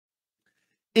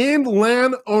In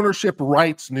land ownership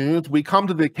rights news, we come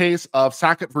to the case of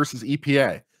Sackett versus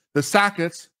EPA. The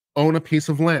Sacketts own a piece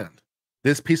of land.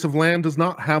 This piece of land does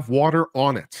not have water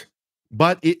on it,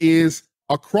 but it is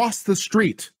across the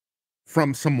street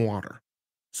from some water.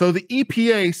 So the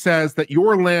EPA says that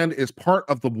your land is part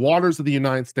of the waters of the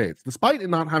United States. Despite it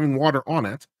not having water on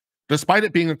it, despite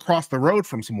it being across the road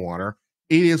from some water,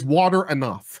 it is water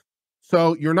enough.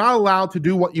 So you're not allowed to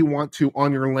do what you want to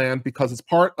on your land because it's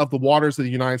part of the waters of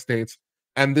the United States,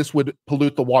 and this would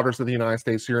pollute the waters of the United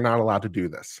States, so you're not allowed to do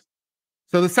this.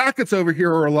 So the Sacketts over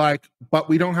here are like, but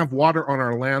we don't have water on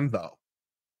our land though.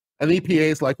 And the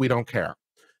EPA is like, we don't care.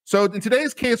 So in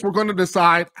today's case, we're going to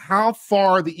decide how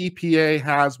far the EPA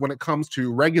has when it comes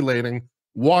to regulating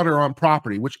water on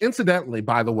property, which incidentally,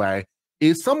 by the way,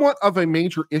 is somewhat of a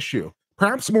major issue,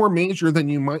 perhaps more major than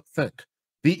you might think.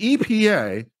 The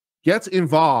EPA gets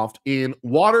involved in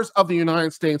waters of the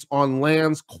United States on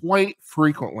lands quite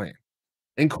frequently,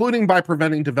 including by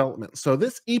preventing development. So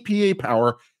this EPA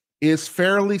power is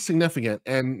fairly significant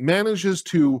and manages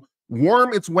to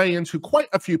worm its way into quite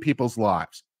a few people's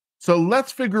lives. So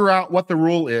let's figure out what the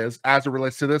rule is as it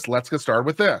relates to this. Let's get started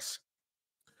with this.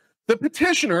 The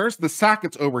petitioners, the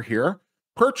Sacketts over here,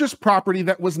 purchased property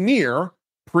that was near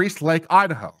Priest Lake,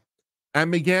 Idaho,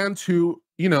 and began to,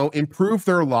 improve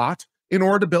their lot in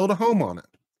order to build a home on it.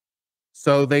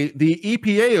 So the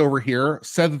EPA over here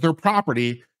said that their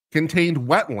property contained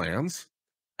wetlands,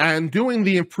 and doing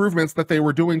the improvements that they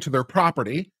were doing to their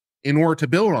property in order to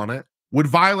build on it would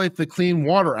violate the Clean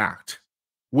Water Act,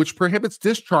 which prohibits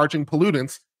discharging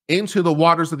pollutants into the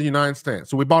waters of the United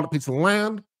States. So we bought a piece of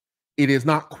land. It is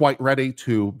not quite ready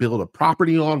to build a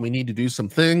property on. We need to do some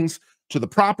things to the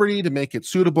property to make it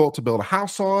suitable to build a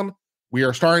house on. We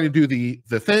are starting to do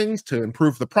the things to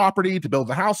improve the property to build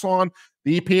the house on.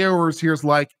 The EPA over here is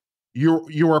like,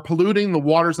 you are polluting the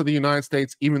waters of the United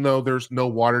States, even though there's no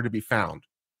water to be found.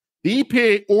 The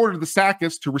EPA ordered the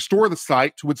Sacketts to restore the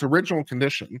site to its original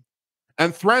condition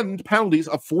and threatened penalties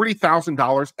of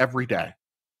 $40,000 every day.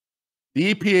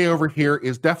 The EPA over here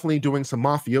is definitely doing some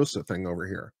mafioso thing over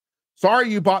here. Sorry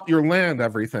you bought your land,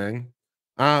 everything.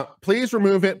 Please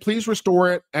remove it, please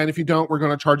restore it, and if you don't, we're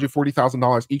going to charge you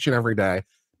 $40,000 each and every day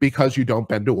because you don't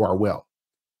bend to our will.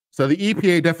 So the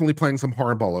EPA definitely playing some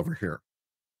hardball over here.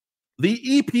 The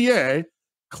EPA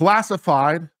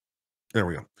classified, there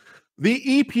we go.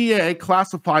 The EPA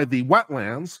classified the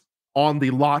wetlands on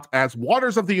the lot as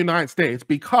waters of the United States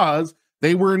because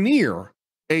they were near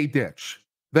a ditch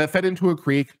that fed into a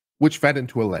creek, which fed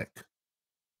into a lake,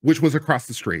 which was across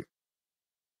the street.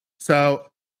 So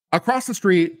across the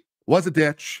street was a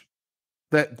ditch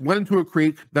that went into a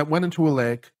creek, that went into a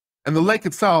lake, and the lake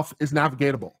itself is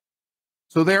navigatable.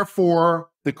 So therefore,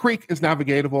 the creek is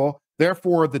navigatable,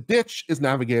 therefore the ditch is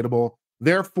navigatable,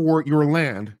 therefore your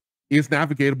land is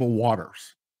navigatable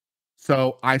waters.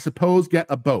 So I suppose get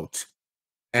a boat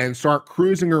and start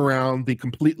cruising around the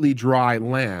completely dry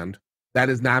land that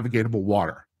is navigatable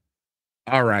water.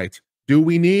 All right, do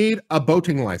we need a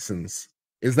boating license?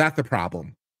 Is that the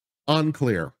problem?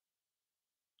 Unclear.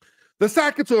 The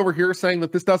Sacketts over here saying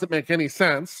that this doesn't make any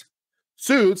sense,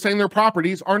 sued saying their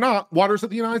properties are not waters of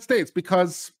the United States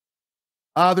because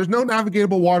there's no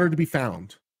navigatable water to be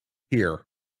found here.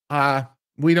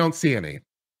 We don't see any.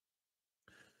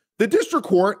 The district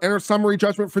court entered summary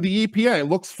judgment for the EPA.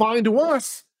 Looks fine to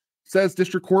us, says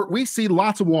district court. We see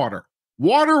lots of water.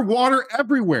 Water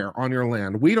everywhere on your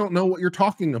land. We don't know what you're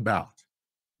talking about.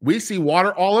 We see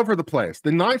water all over the place.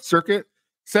 The Ninth Circuit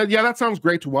said, yeah, that sounds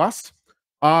great to us,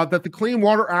 that the Clean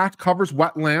Water Act covers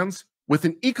wetlands with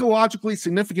an ecologically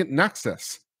significant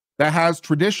nexus that has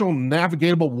traditional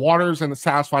navigatable waters and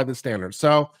satisfy the standards.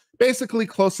 So basically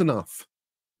close enough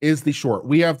is the short.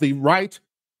 We have the right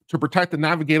to protect the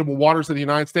navigatable waters of the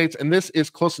United States, and this is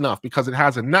close enough because it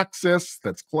has a nexus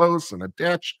that's close and a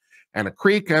ditch and a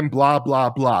creek and blah, blah,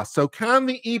 blah. So can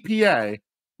the EPA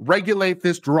regulate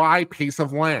this dry piece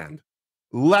of land?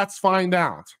 Let's find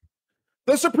out.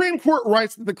 The Supreme Court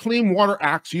writes that the Clean Water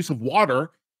Act's use of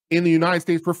water in the United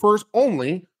States refers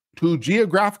only to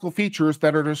geographical features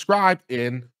that are described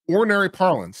in ordinary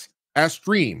parlance as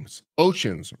streams,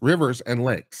 oceans, rivers, and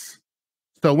lakes.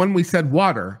 So when we said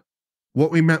water,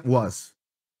 what we meant was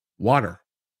water.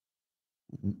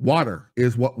 Water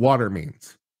is what water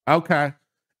means. Okay.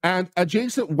 And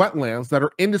adjacent wetlands that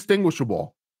are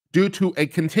indistinguishable due to a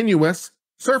continuous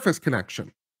surface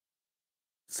connection.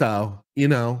 So,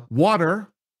 water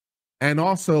and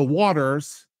also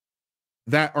waters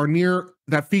that are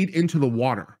that feed into the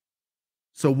water.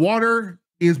 So water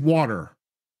is water.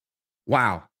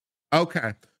 Wow.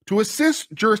 Okay. To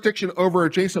assist jurisdiction over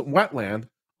adjacent wetland,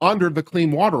 under the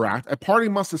Clean Water Act, a party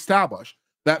must establish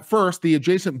that first, the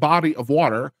adjacent body of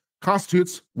water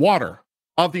constitutes water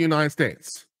of the United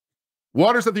States.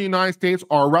 Waters of the United States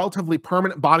are a relatively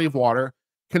permanent body of water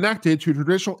connected to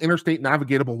traditional interstate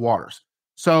navigatable waters.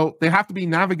 So they have to be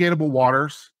navigatable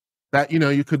waters that,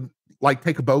 you could like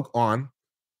take a boat on.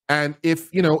 And if,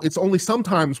 it's only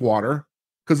sometimes water,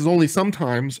 because it's only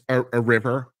sometimes a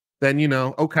river, then,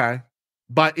 okay.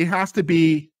 But it has to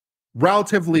be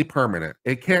relatively permanent.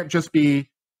 It can't just be,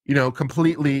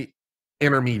 completely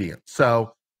intermediate.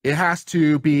 So it has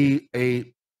to be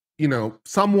a,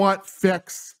 somewhat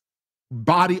fixed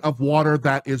body of water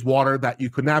that is water that you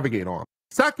could navigate on.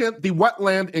 Second, the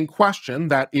wetland in question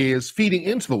that is feeding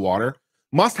into the water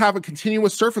must have a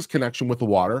continuous surface connection with the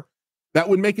water that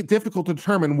would make it difficult to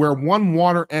determine where one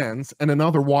water ends and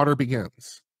another water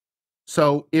begins.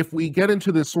 So if we get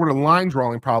into this sort of line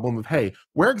drawing problem of, hey,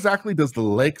 where exactly does the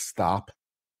lake stop?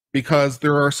 Because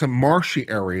there are some marshy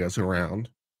areas around.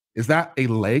 Is that a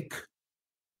lake?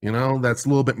 That's a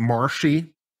little bit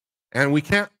marshy. And we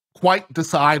can't quite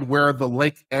decide where the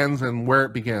lake ends and where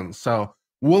it begins. So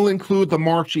we'll include the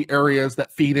marshy areas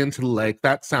that feed into the lake.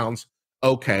 That sounds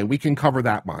okay. We can cover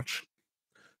that much.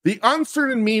 The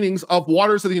uncertain meanings of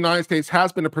waters of the United States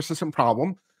has been a persistent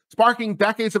problem, sparking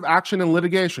decades of action and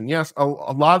litigation. Yes, a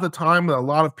lot of the time, a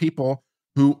lot of people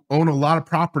who own a lot of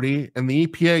property and the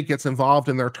EPA gets involved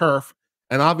in their turf.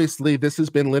 And obviously, this has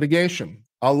been litigation,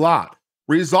 a lot.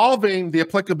 Resolving the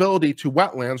applicability to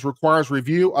wetlands requires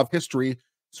review of history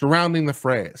surrounding the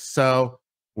phrase. So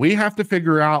we have to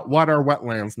figure out what are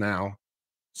wetlands now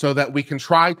so that we can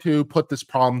try to put this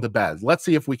problem to bed. Let's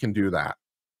see if we can do that.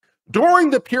 During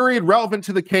the period relevant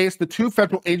to the case, the two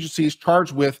federal agencies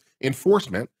charged with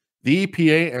enforcement, the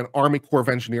EPA and Army Corps of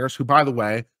Engineers, who, by the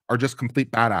way, are just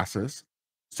complete badasses.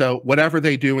 So whatever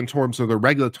they do in terms of their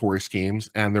regulatory schemes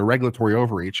and their regulatory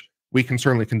overreach, we can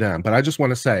certainly condemn. But I just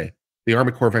want to say the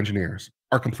Army Corps of Engineers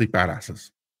are complete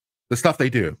badasses. The stuff they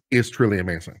do is truly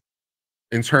amazing.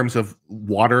 In terms of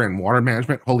water and water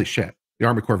management, holy shit, the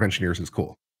Army Corps of Engineers is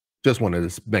cool. Just wanted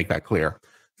to make that clear.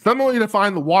 Similarly,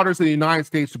 define the waters of the United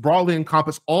States to broadly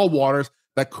encompass all waters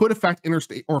that could affect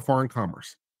interstate or foreign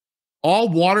commerce. All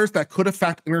waters that could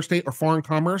affect interstate or foreign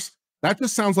commerce, that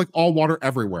just sounds like all water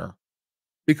everywhere,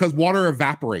 because water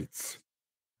evaporates.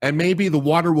 And maybe the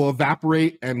water will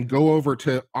evaporate and go over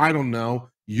to, I don't know,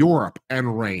 Europe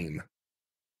and rain.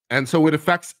 And so it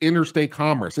affects interstate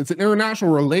commerce. It's an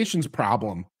international relations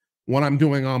problem, what I'm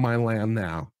doing on my land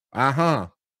now.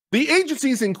 The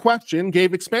agencies in question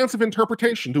gave expansive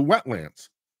interpretation to wetlands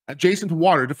adjacent to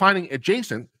water, defining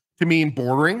adjacent to mean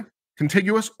bordering,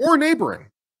 contiguous, or neighboring.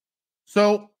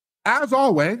 So, as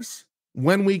always,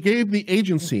 when we gave the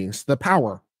agencies the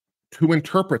power to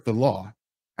interpret the law,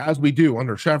 as we do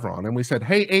under Chevron, and we said,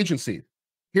 hey, agency,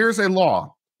 here's a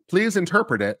law, please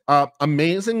interpret it.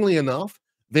 Amazingly enough,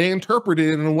 they interpreted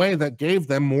it in a way that gave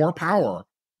them more power.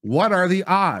 What are the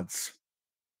odds?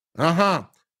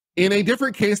 In a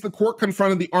different case, the court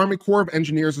confronted the Army Corps of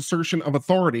Engineers' assertion of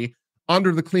authority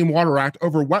under the Clean Water Act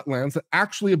over wetlands that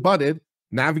actually abutted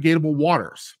navigable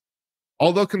waters.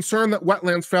 Although concerned that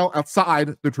wetlands fell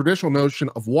outside the traditional notion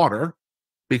of water,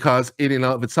 because it in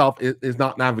and of itself is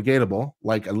not navigable,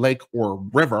 like a lake or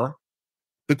river,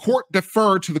 the court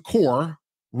deferred to the Corps,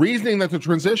 reasoning that the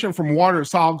transition from water to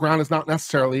solid ground is not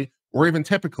necessarily, or even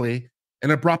typically,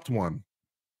 an abrupt one.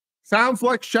 Sounds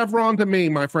like Chevron to me,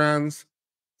 my friends.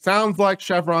 Sounds like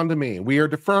Chevron to me. We are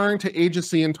deferring to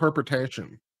agency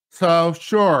interpretation. So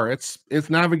sure, it's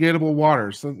navigable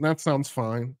waters. So that sounds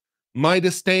fine. My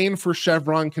disdain for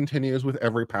Chevron continues with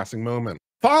every passing moment.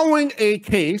 Following a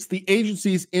case, the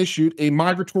agencies issued a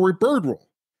migratory bird rule,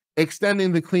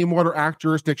 extending the Clean Water Act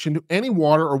jurisdiction to any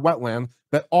water or wetland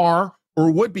that are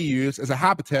or would be used as a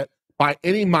habitat by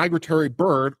any migratory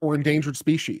bird or endangered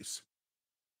species.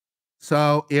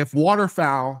 So if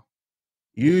waterfowl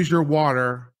use your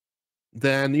water,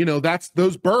 then, that's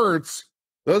those birds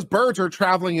are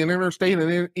traveling in interstate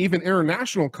and even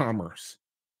international commerce.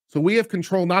 So we have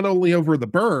control not only over the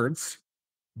birds,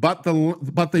 but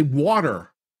the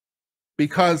water,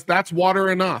 because that's water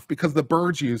enough, because the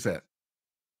birds use it.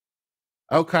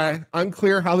 Okay,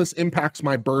 unclear how this impacts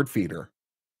my bird feeder.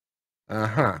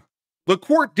 The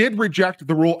court did reject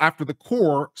the rule after the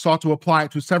Corps sought to apply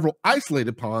it to several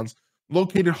isolated ponds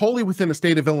located wholly within the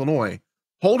state of Illinois,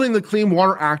 holding the Clean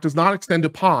Water Act does not extend to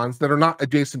ponds that are not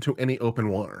adjacent to any open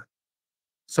water.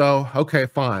 So, okay,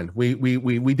 fine. We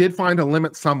did find a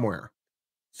limit somewhere.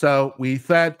 So we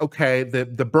said, okay, the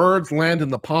birds land in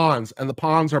the ponds, and the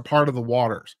ponds are part of the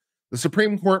waters. The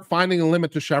Supreme Court, finding a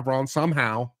limit to Chevron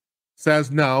somehow,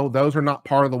 says, no, those are not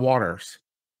part of the waters.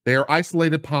 They are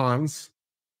isolated ponds.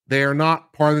 They are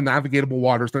not part of the navigatable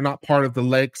waters. They're not part of the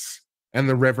lakes and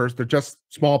the rivers. They're just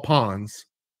small ponds.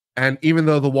 And even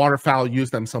though the waterfowl use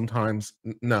them sometimes,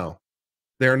 no,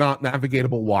 they're not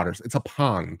navigatable waters. It's a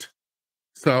pond.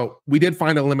 So we did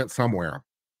find a limit somewhere.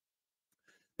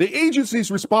 The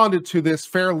agencies responded to this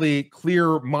fairly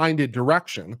clear-minded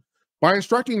direction by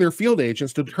instructing their field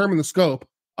agents to determine the scope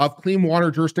of clean water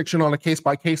jurisdiction on a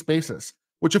case-by-case basis,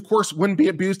 which of course wouldn't be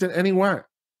abused in any way.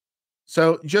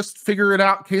 So just figure it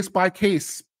out case by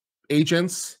case,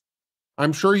 agents.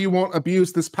 I'm sure you won't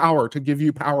abuse this power to give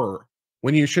you power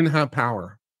when you shouldn't have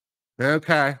power.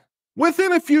 Okay.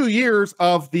 Within a few years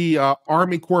of the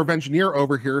Army Corps of Engineer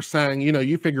over here saying,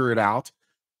 you figure it out,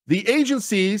 the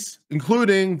agencies,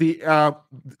 including the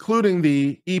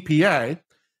EPA,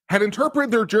 had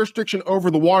interpreted their jurisdiction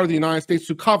over the water of the United States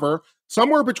to cover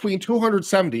somewhere between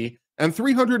 270 and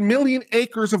 300 million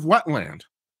acres of wetland,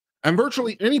 and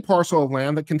virtually any parcel of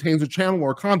land that contains a channel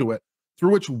or conduit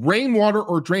through which rainwater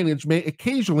or drainage may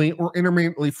occasionally or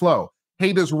intermittently flow.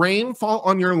 Hey, does rain fall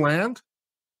on your land?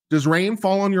 Does rain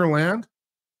fall on your land?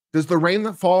 Does the rain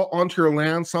that fall onto your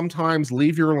land sometimes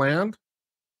leave your land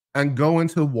and go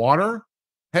into water?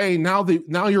 Hey, now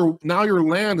your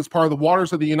land is part of the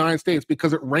waters of the United States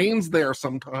because it rains there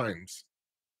sometimes.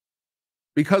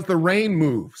 Because the rain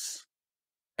moves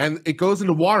and it goes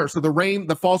into water. So the rain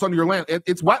that falls onto your land,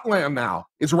 it's wetland now.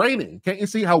 It's raining. Can't you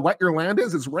see how wet your land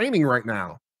is? It's raining right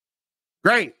now.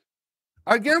 Great.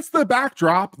 Against the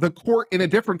backdrop, the court in a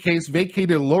different case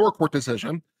vacated a lower court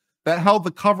decision that held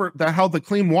the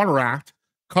Clean Water Act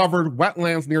covered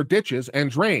wetlands near ditches and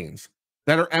drains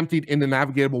that are emptied into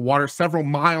navigable water several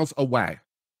miles away.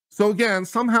 So again,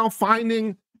 somehow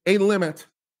finding a limit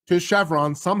to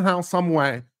Chevron, somehow, some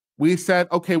way, we said,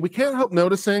 okay, we can't help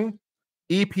noticing,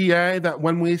 EPA, that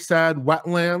when we said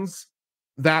wetlands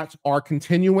that are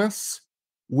continuous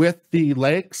with the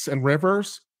lakes and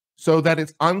rivers, so that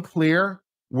it's unclear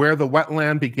where the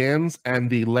wetland begins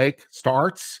and the lake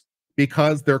starts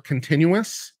because they're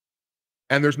continuous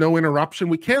and there's no interruption.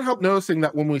 We can't help noticing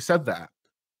that when we said that.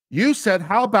 You said,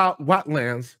 how about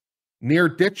wetlands near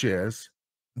ditches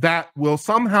that will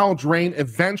somehow drain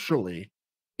eventually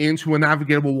into a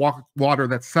navigable water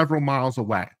that's several miles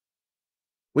away?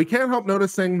 We can't help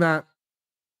noticing that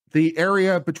the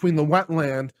area between the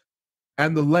wetland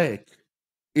and the lake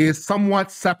is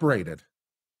somewhat separated.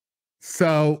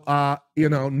 So,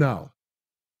 no.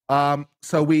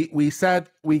 So we said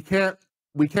we can't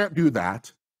do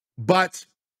that. But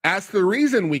as the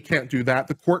reason we can't do that,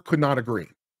 the court could not agree.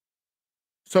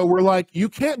 So we're like, you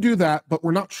can't do that, but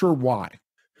we're not sure why.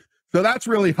 So that's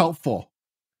really helpful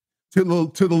to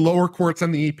the lower courts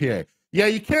and the EPA. Yeah,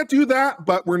 you can't do that,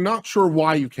 but we're not sure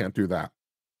why you can't do that.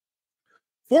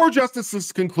 4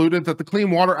 justices concluded that the Clean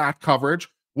Water Act coverage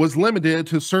was limited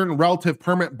to certain relative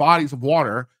permanent bodies of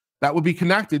water that would be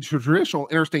connected to traditional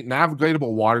interstate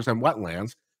navigatable waters and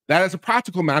wetlands that, as a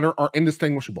practical matter, are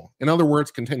indistinguishable. In other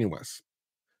words, continuous.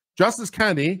 Justice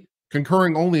Kennedy,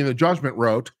 concurring only in the judgment,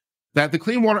 wrote that the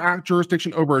Clean Water Act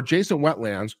jurisdiction over adjacent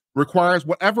wetlands requires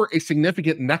whatever a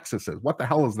significant nexus is. What the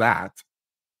hell is that?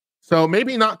 So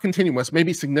maybe not continuous,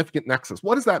 maybe significant nexus.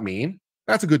 What does that mean?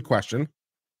 That's a good question.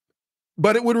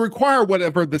 But it would require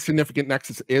whatever the significant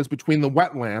nexus is between the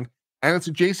wetland and its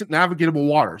adjacent navigatable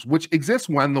waters, which exists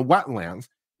when the wetlands,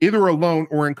 either alone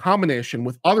or in combination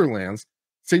with other lands,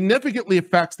 significantly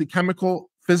affects the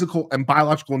chemical, physical, and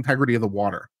biological integrity of the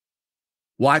water.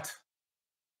 What?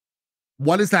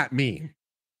 What does that mean?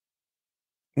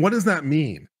 What does that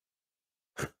mean?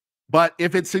 But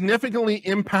if it significantly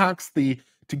impacts the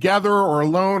together or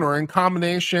alone or in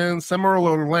combination,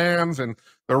 similar lands and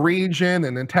the region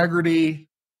and integrity,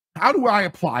 how do I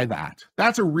apply that?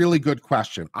 That's a really good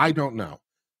question. I don't know.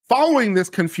 Following this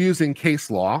confusing case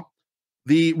law,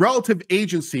 the relative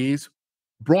agencies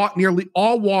brought nearly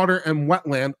all water and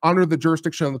wetland under the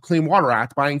jurisdiction of the Clean Water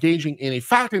Act by engaging in a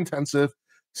fact-intensive,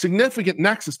 significant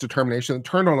nexus determination that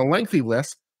turned on a lengthy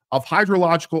list of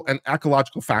hydrological and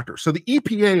ecological factors. So the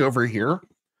EPA over here,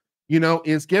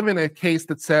 is given a case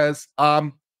that says,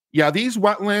 yeah, these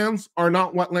wetlands are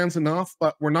not wetlands enough,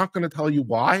 but we're not going to tell you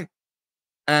why.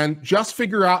 And just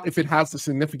figure out if it has a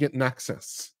significant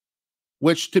nexus,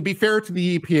 which, to be fair to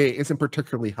the EPA, isn't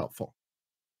particularly helpful.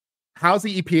 How's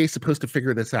the EPA supposed to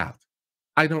figure this out?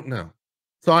 I don't know.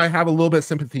 So I have a little bit of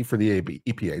sympathy for the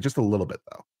EPA, just a little bit,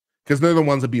 though, because they're the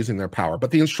ones abusing their power.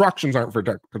 But the instructions aren't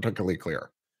particularly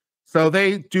clear. So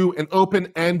they do an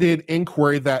open-ended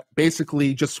inquiry that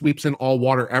basically just sweeps in all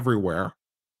water everywhere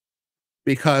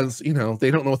because, they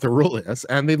don't know what the rule is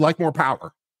and they'd like more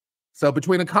power. So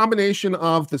between a combination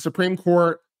of the Supreme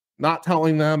Court not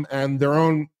telling them, and their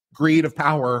own greed of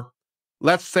power,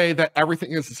 let's say that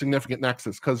everything is a significant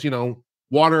nexus because,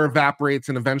 water evaporates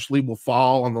and eventually will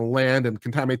fall on the land and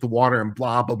contaminate the water and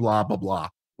blah, blah, blah, blah, blah.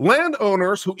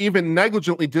 Landowners who even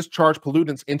negligently discharge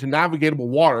pollutants into navigatable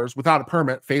waters without a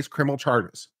permit face criminal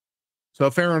charges.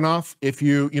 So fair enough, if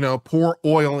you, pour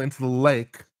oil into the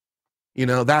lake,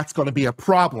 that's going to be a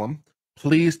problem.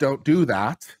 Please don't do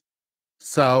that.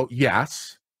 So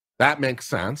yes, that makes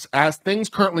sense. As things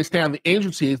currently stand, the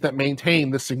agencies that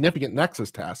maintain the significant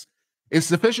nexus test is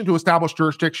sufficient to establish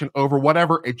jurisdiction over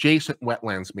whatever adjacent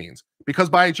wetlands means. Because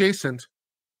by adjacent,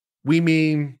 we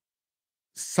mean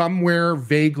somewhere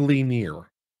vaguely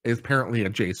near is apparently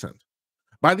adjacent.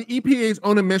 By the EPA's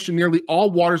own admission, nearly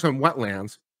all waters and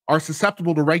wetlands are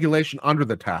susceptible to regulation under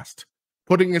the test,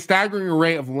 putting a staggering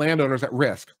array of landowners at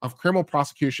risk of criminal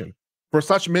prosecution for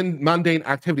such mundane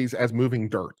activities as moving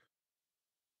dirt,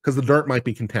 because the dirt might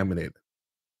be contaminated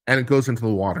and it goes into the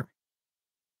water.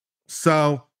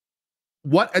 So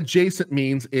what adjacent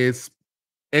means is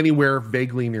anywhere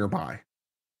vaguely nearby.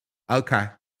 Okay,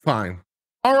 fine.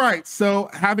 All right, so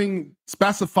having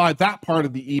specified that part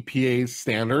of the EPA's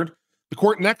standard, the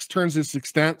court next turns its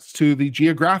extent to the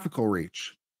geographical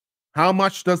reach. How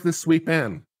much does this sweep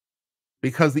in?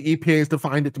 Because the EPA has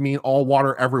defined it to mean all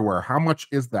water everywhere. How much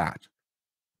is that?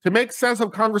 To make sense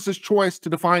of Congress's choice to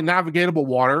define navigatable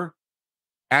water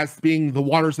as being the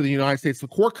waters of the United States, the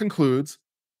court concludes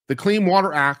the Clean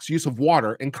Water Act's use of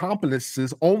water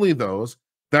encompasses only those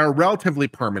that are relatively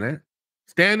permanent,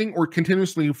 standing or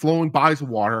continuously flowing bodies of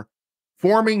water,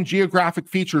 forming geographic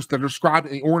features that are described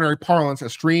in the ordinary parlance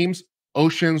as streams,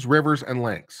 oceans, rivers, and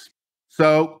lakes.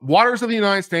 So waters of the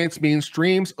United States means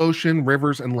streams, ocean,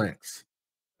 rivers, and lakes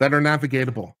that are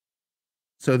navigatable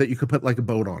so that you could put like a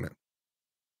boat on it.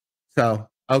 So,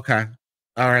 okay.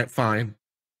 All right, fine.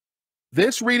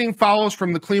 This reading follows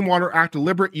from the Clean Water Act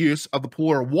deliberate use of the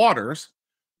plural waters,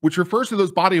 which refers to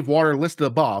those body of water listed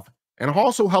above, and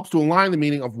also helps to align the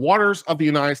meaning of waters of the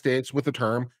United States with the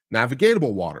term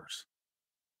navigatable waters.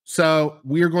 So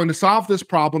we are going to solve this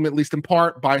problem, at least in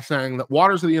part, by saying that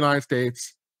waters of the United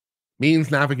States means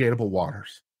navigatable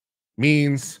waters,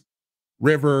 means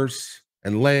rivers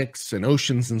and lakes and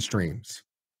oceans and streams.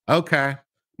 Okay.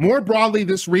 More broadly,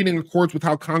 this reading accords with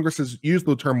how Congress has used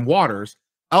the term waters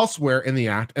elsewhere in the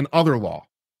Act and other law.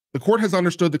 The court has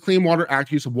understood the Clean Water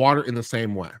Act use of water in the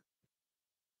same way.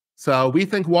 So we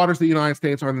think waters of the United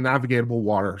States are the navigatable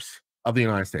waters of the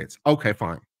United States. Okay,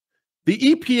 fine. The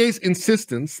EPA's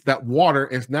insistence that water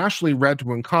is nationally read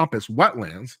to encompass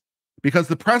wetlands because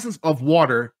the presence of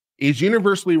water is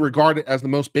universally regarded as the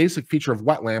most basic feature of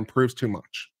wetland proves too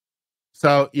much.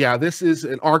 So yeah, this is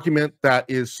an argument that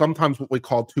is sometimes what we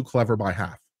call too clever by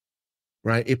half,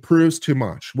 right? It proves too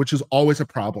much, which is always a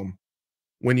problem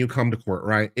when you come to court,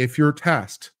 right? If your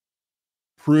test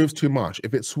proves too much,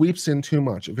 if it sweeps in too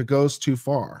much, if it goes too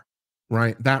far,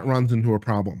 right? That runs into a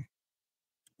problem.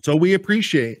 So we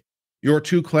appreciate your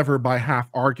too clever by half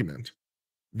argument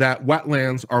that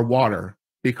wetlands are water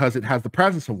because it has the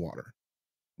presence of water.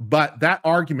 But that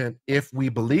argument, if we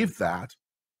believe that,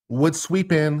 would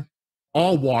sweep in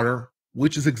all water,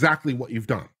 which is exactly what you've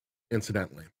done,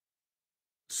 incidentally.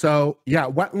 So yeah,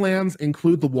 wetlands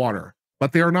include the water,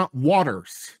 but they are not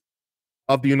waters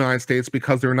of the United States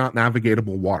because they're not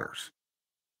navigatable waters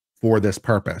for this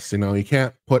purpose. You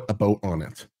can't put a boat on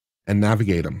it and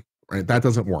navigate them, right? That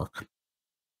doesn't work.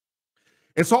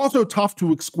 It's also tough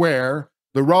to square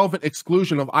the relevant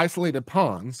exclusion of isolated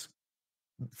ponds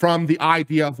from the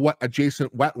idea of what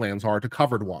adjacent wetlands are to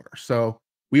covered water. So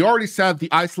we already said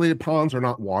the isolated ponds are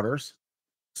not waters.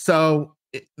 So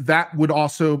that would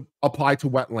also apply to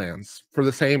wetlands for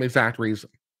the same exact reason.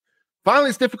 Finally,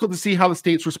 it's difficult to see how the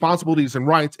state's responsibilities and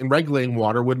rights in regulating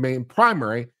water would remain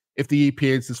primary if the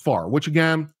EPA is this far, which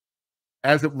again,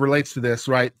 as it relates to this,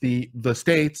 right, the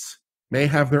states may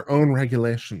have their own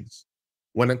regulations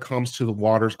when it comes to the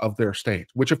waters of their state,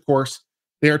 which of course,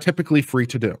 they are typically free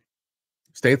to do.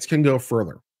 States can go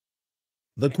further.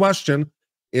 The question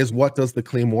is, what does the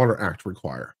Clean Water Act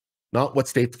require? Not what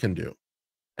states can do.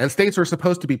 And states are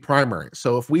supposed to be primary.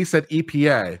 So if we said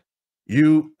EPA,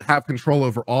 you have control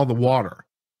over all the water,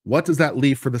 what does that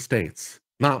leave for the states?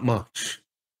 Not much.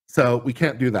 So we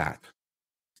can't do that.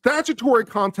 Statutory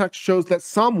context shows that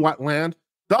some wetland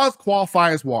does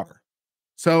qualify as water.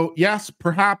 So yes,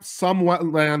 perhaps some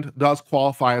wetland does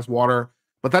qualify as water,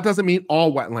 but that doesn't mean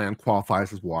all wetland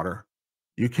qualifies as water.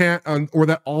 You can't, or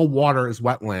that all water is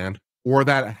wetland, or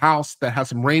that a house that has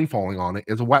some rain falling on it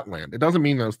is a wetland. It doesn't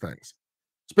mean those things.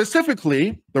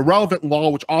 Specifically, the relevant law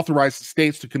which authorizes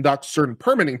states to conduct certain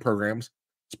permitting programs,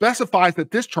 specifies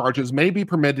that discharges may be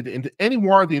permitted into any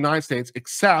water of the United States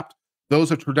except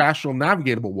those of traditional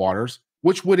navigable waters,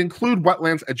 which would include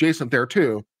wetlands adjacent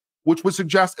thereto, which would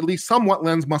suggest at least some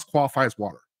wetlands must qualify as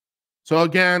water. So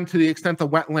again, to the extent the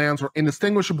wetlands are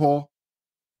indistinguishable,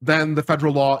 then the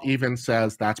federal law even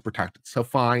says that's protected. So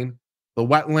fine, the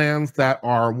wetlands that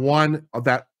are one of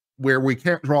that where we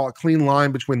can't draw a clean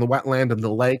line between the wetland and the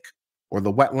lake, or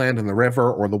the wetland and the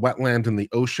river, or the wetland and the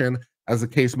ocean, as the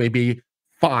case may be,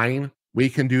 fine, we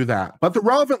can do that. But the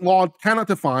relevant law cannot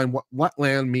define what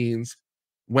wetland means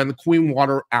when the Clean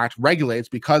Water Act regulates,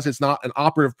 because it's not an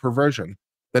operative provision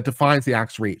that defines the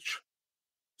act's reach.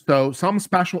 So some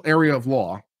special area of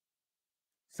law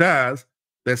says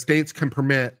that states can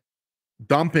permit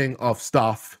dumping of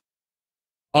stuff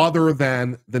other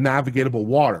than the navigable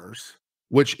waters,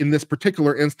 which in this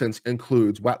particular instance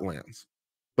includes wetlands.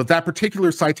 But that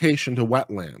particular citation to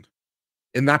wetland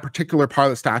in that particular part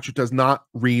of the statute does not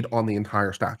read on the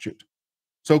entire statute.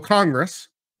 So Congress,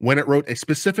 when it wrote a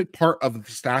specific part of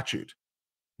the statute,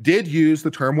 did use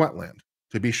the term wetland,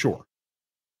 to be sure,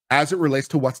 as it relates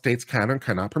to what states can and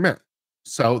cannot permit.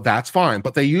 So that's fine,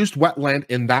 but they used wetland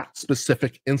in that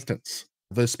specific instance.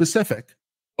 The specific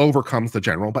overcomes the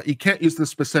general, but you can't use the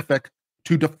specific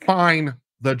to define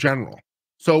the general.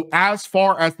 So as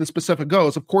far as the specific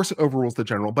goes, of course it overrules the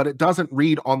general, but it doesn't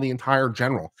read on the entire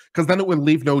general, because then it would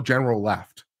leave no general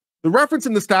left. The reference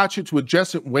in the statute to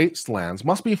adjacent wastelands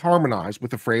must be harmonized with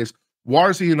the phrase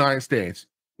waters of the United States,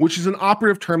 which is an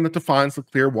operative term that defines the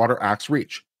Clean Water Act's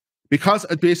reach. Because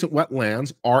adjacent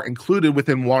wetlands are included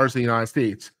within waters of the United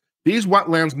States, these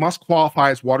wetlands must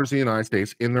qualify as waters of the United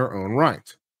States in their own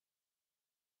right.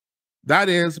 That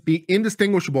is, be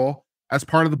indistinguishable as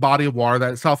part of the body of water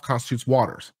that itself constitutes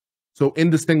waters. So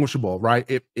indistinguishable, right?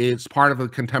 It is part of a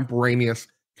contemporaneous,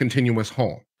 continuous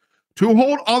whole. To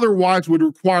hold otherwise would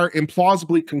require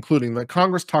implausibly concluding that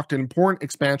Congress tucked an important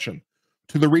expansion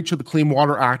to the reach of the Clean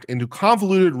Water Act into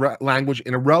convoluted language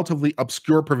in a relatively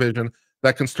obscure provision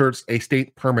that concerns a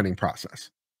state permitting process.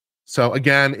 So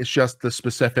again, it's just the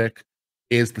specific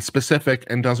is the specific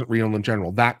and doesn't read on the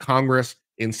general. That Congress,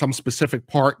 in some specific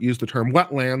part, used the term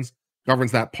wetlands,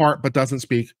 governs that part, but doesn't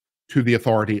speak to the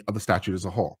authority of the statute as a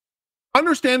whole.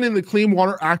 Understanding the Clean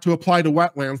Water Act to apply to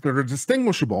wetlands that are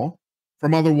distinguishable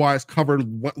from otherwise covered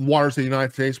waters of the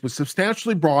United States would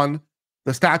substantially broaden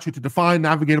the statute to define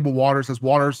navigable waters as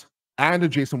waters and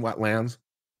adjacent wetlands,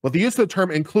 but the use of the term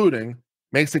including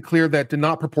makes it clear that it did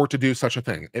not purport to do such a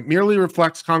thing. It merely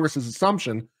reflects Congress's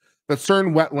assumption that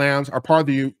certain wetlands are part of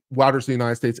the waters of the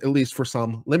United States, at least for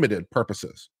some limited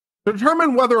purposes. To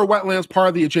determine whether a wetland is part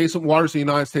of the adjacent waters of the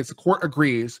United States, the court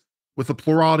agrees with the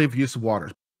plurality of use of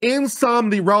waters. In sum,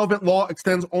 the relevant law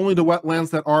extends only to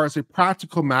wetlands that are, as a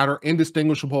practical matter,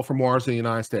 indistinguishable from waters of the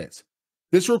United States.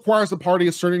 This requires the party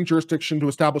asserting jurisdiction to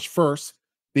establish first,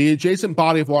 the adjacent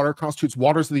body of water constitutes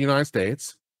waters of the United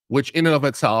States, which in and of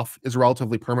itself is a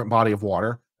relatively permanent body of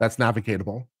water that's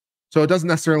navigable. So it doesn't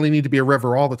necessarily need to be a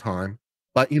river all the time,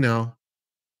 but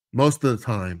most of the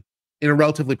time in a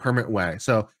relatively permanent way.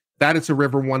 So that it's a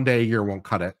river one day a year won't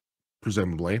cut it,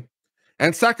 presumably.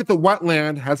 And second, the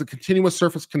wetland has a continuous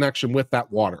surface connection with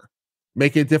that water,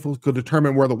 making it difficult to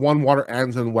determine where the one water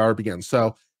ends and where it begins.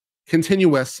 So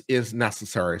continuous is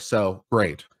necessary, so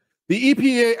great. The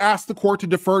EPA asked the court to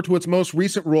defer to its most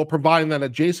recent rule, providing that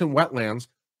adjacent wetlands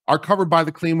are covered by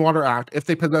the Clean Water Act if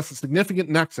they possess a significant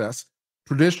nexus,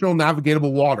 traditional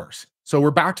navigable waters. So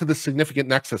we're back to the significant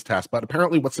nexus test, but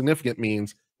apparently what significant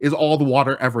means is all the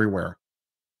water everywhere.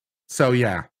 So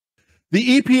yeah.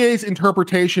 The EPA's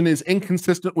interpretation is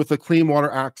inconsistent with the Clean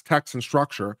Water Act's text and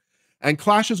structure and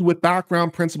clashes with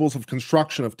background principles of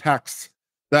construction of texts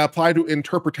that apply to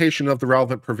interpretation of the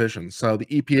relevant provisions. So the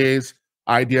EPA's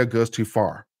idea goes too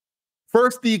far.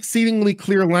 First, the exceedingly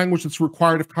clear language that's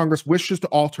required if Congress wishes to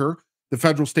alter the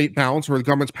federal-state balance or the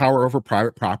government's power over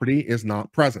private property is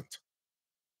not present.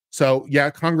 So yeah,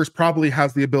 Congress probably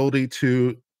has the ability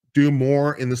to do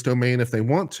more in this domain if they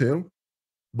want to,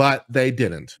 but they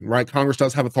didn't, right? Congress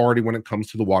does have authority when it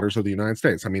comes to the waters of the United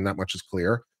States. I mean, that much is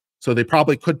clear. So they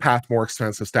probably could pass more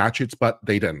extensive statutes, but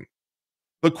they didn't.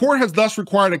 The court has thus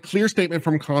required a clear statement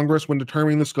from Congress when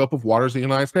determining the scope of waters of the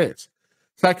United States.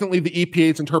 Secondly, the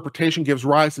EPA's interpretation gives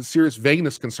rise to serious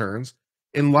vagueness concerns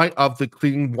in light of the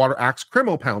Clean Water Act's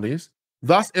criminal penalties,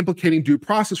 thus implicating due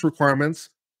process requirements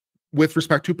with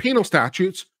respect to penal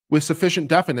statutes with sufficient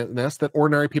definiteness that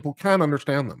ordinary people can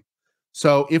understand them.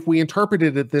 So if we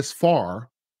interpreted it this far,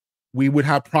 we would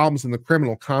have problems in the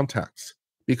criminal context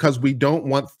because we don't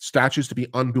want statutes to be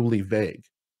unduly vague.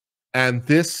 And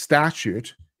this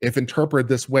statute, if interpreted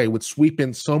this way, would sweep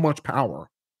in so much power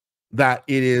that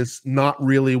it is not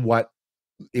really what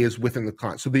is within the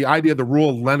con. So the idea of the rule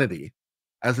of lenity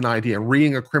as an idea,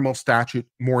 reading a criminal statute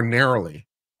more narrowly,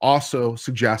 also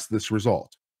suggests this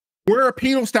result. Where a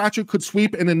penal statute could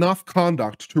sweep in enough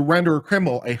conduct to render a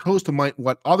criminal a host of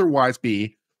what otherwise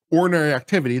be ordinary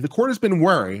activity, the court has been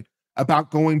wary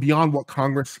about going beyond what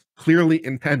Congress clearly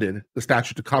intended the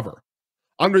statute to cover.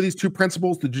 Under these two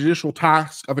principles, the judicial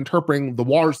task of interpreting the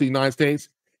waters of the United States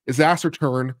is to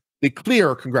ascertain the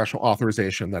clear congressional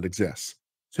authorization that exists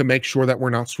to make sure that we're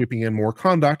not sweeping in more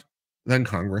conduct than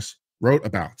Congress wrote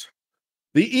about.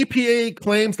 The EPA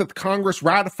claims that the Congress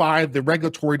ratified the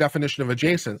regulatory definition of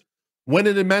adjacent when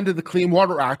it amended the Clean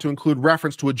Water Act to include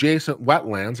reference to adjacent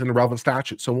wetlands in the relevant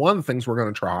statute. So one of the things we're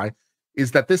going to try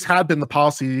is that this had been the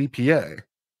policy of the EPA,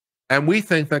 and we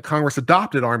think that Congress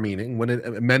adopted our meaning when it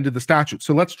amended the statute.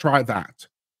 So let's try that.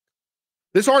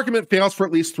 This argument fails for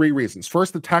at least three reasons.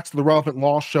 First, the text of the relevant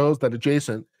law shows that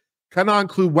adjacent cannot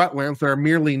include wetlands that are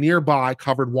merely nearby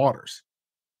covered waters.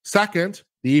 Second,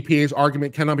 the EPA's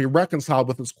argument cannot be reconciled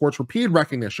with its court's repeated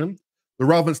recognition. The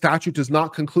relevant statute does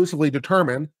not conclusively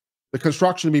determine the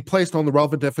construction to be placed on the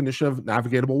relevant definition of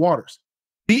navigatable waters.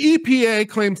 The EPA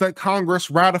claims that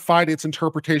Congress ratified its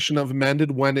interpretation of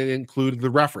amended when it included the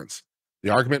reference.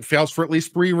 The argument fails for at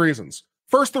least three reasons.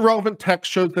 First, the relevant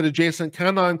text shows that adjacent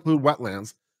cannot include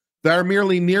wetlands that are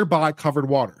merely nearby covered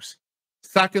waters.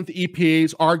 Second, the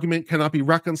EPA's argument cannot be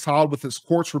reconciled with its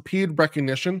court's repeated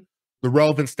recognition. The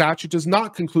relevant statute does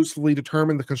not conclusively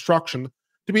determine the construction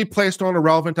to be placed on a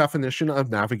relevant definition of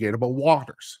navigatable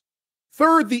waters.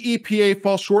 Third, the EPA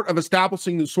falls short of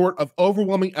establishing the sort of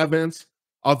overwhelming evidence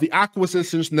of the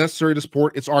acquisitions necessary to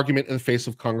support its argument in the face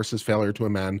of Congress's failure to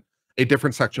amend a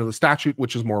different section of the statute,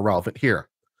 which is more relevant here.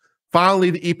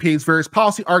 Finally, the EPA's various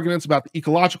policy arguments about the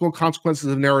ecological consequences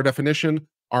of narrow definition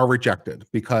are rejected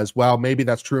because, well, maybe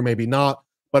that's true, maybe not.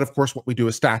 But of course, what we do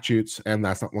is statutes, and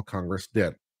that's not what Congress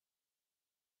did.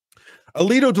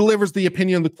 Alito delivers the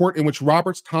opinion of the court in which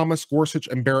Roberts, Thomas, Gorsuch,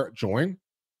 and Barrett join.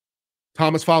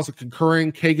 Thomas files a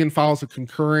concurring, Kagan files a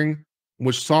concurring, in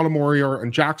which Sotomayor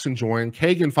and Jackson join.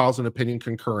 Kagan files an opinion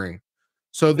concurring.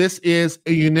 So this is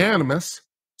a unanimous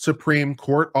Supreme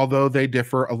Court, although they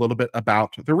differ a little bit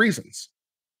about the reasons.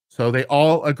 So they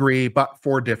all agree, but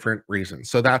for different reasons.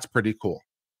 So that's pretty cool.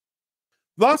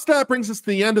 Thus, that brings us to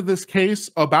the end of this case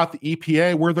about the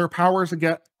EPA, where their powers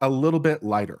get a little bit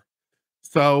lighter.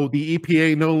 So the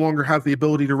EPA no longer has the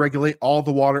ability to regulate all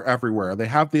the water everywhere. They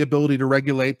have the ability to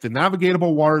regulate the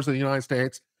navigatable waters of the United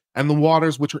States and the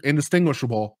waters which are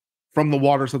indistinguishable from the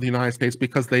waters of the United States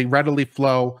because they readily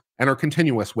flow and are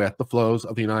continuous with the flows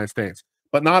of the United States,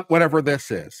 but not whatever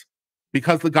this is.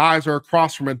 Because the guys are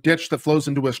across from a ditch that flows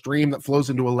into a stream that flows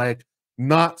into a lake,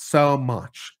 not so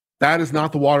much. That is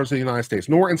not the waters of the United States,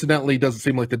 nor incidentally does it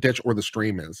seem like the ditch or the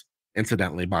stream is,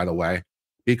 incidentally, by the way,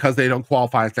 because they don't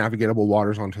qualify as navigatable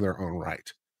waters onto their own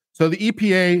right. So the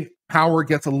EPA power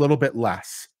gets a little bit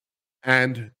less.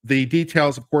 And the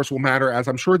details, of course, will matter, as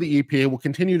I'm sure the EPA will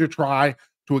continue to try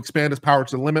to expand its power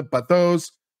to the limit, but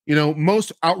those,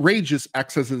 most outrageous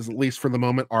excesses, at least for the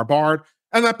moment, are barred.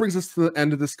 And that brings us to the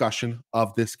end of discussion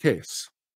of this case.